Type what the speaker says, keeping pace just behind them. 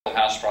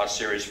house price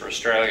series for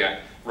Australia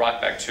right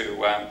back to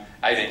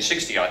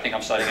 1860. I think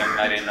I'm starting in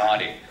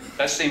 1890.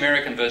 That's the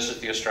American versus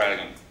the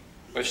Australian.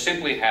 We've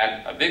simply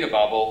had a bigger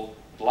bubble,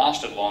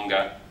 lasted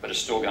longer, but it's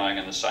still going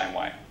in the same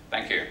way.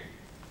 Thank you.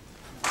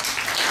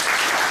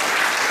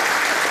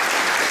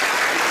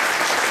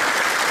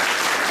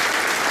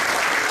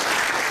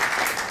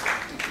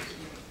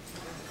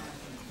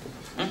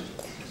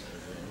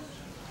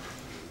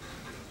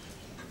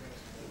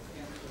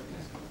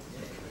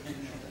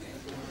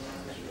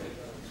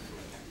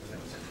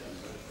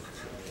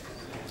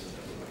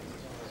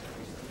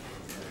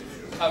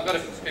 I've got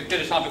a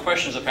bit of time for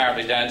questions,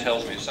 apparently, Dan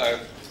tells me, so,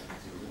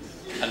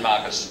 and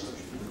Marcus.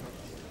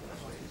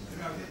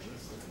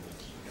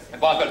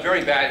 But I've got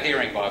very bad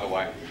hearing, by the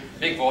way.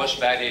 Big voice,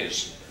 bad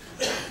ears.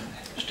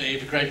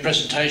 Steve, great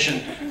presentation.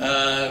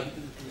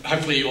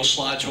 Hopefully your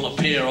slides will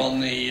appear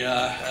on the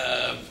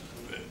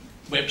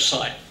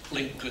website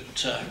link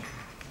that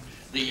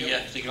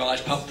the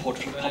guys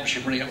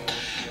publishing bring up.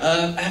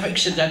 Having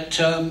said that,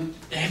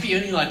 have you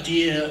any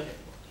idea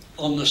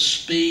on the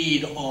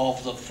speed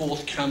of the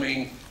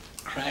forthcoming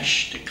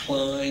crash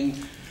decline,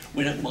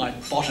 when it might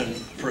bottom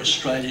for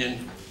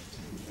Australian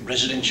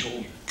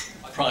residential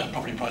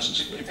property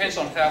prices? It depends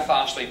on how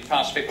fast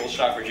people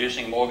start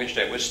reducing mortgage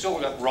debt. We've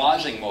still got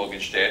rising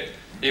mortgage debt,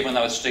 even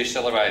though it's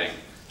decelerating.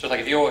 So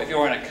like if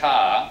you're in a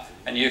car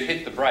and you've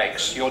hit the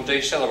brakes, you're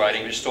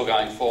decelerating, you're still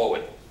going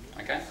forward.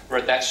 Okay? We're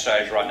at that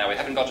stage right now. We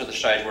haven't got to the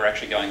stage where we're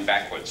actually going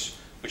backwards,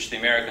 which the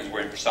Americans were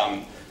in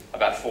for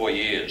about 4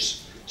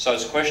 years. So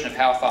it's a question of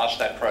how fast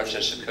that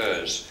process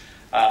occurs.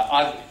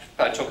 I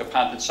took a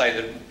punt and say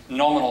that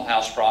nominal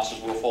house prices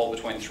will fall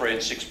between 3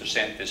 and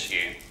 6% this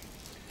year.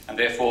 And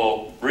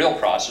therefore, real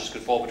prices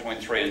could fall between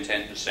 3 and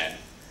 10%.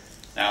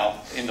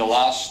 Now, in the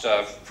last,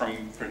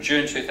 from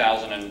June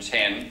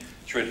 2010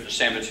 through to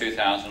December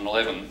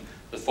 2011,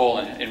 the fall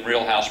in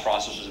real house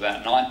prices was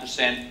about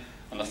 9%,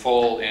 and the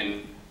fall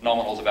in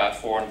nominal is about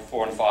 4 and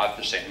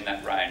 5% in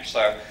that range.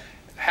 So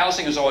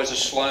housing is always a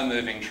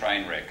slow-moving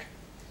train wreck.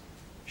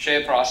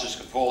 Share prices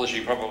could fall, as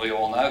you probably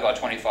all know, by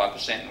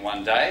 25% in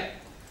one day,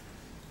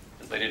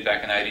 as they did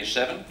back in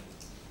 '87.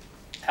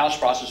 House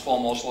prices fall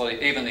more slowly,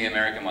 even the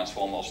American ones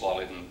fall more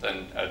slowly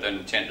than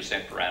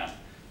 10% per annum.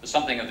 But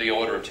something of the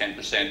order of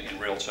 10% in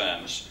real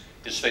terms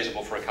is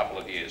feasible for a couple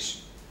of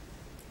years.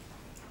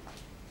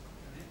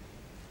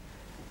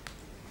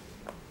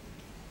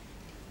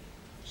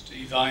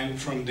 Steve, I'm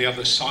from the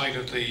other side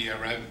of the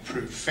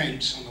rabbit-proof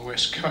fence on the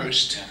west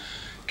coast. Yeah.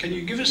 Can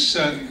you give us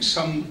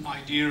some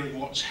idea of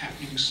what's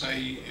happening,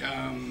 say,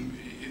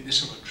 in this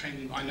sort of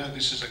trend? I know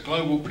this is a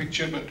global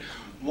picture, but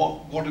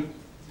what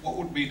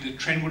would be the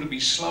trend? Would it be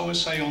slower,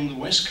 say, on the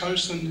west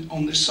coast than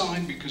on this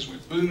side because we're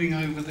booming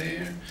over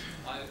there?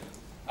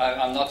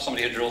 I'm not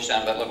somebody who drills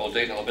down to that level of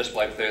detail. The best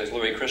bloke there is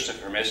Louis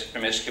Christopher from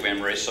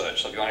SQM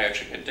Research. So if you want to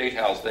actually get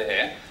details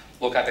there,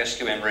 look up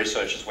SQM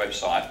Research's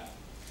website.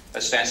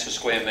 It stands for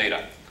square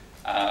metre.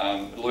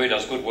 Louis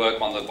does good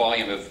work on the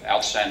volume of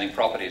outstanding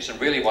properties, and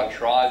really what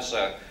drives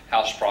a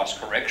house price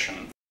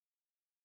correction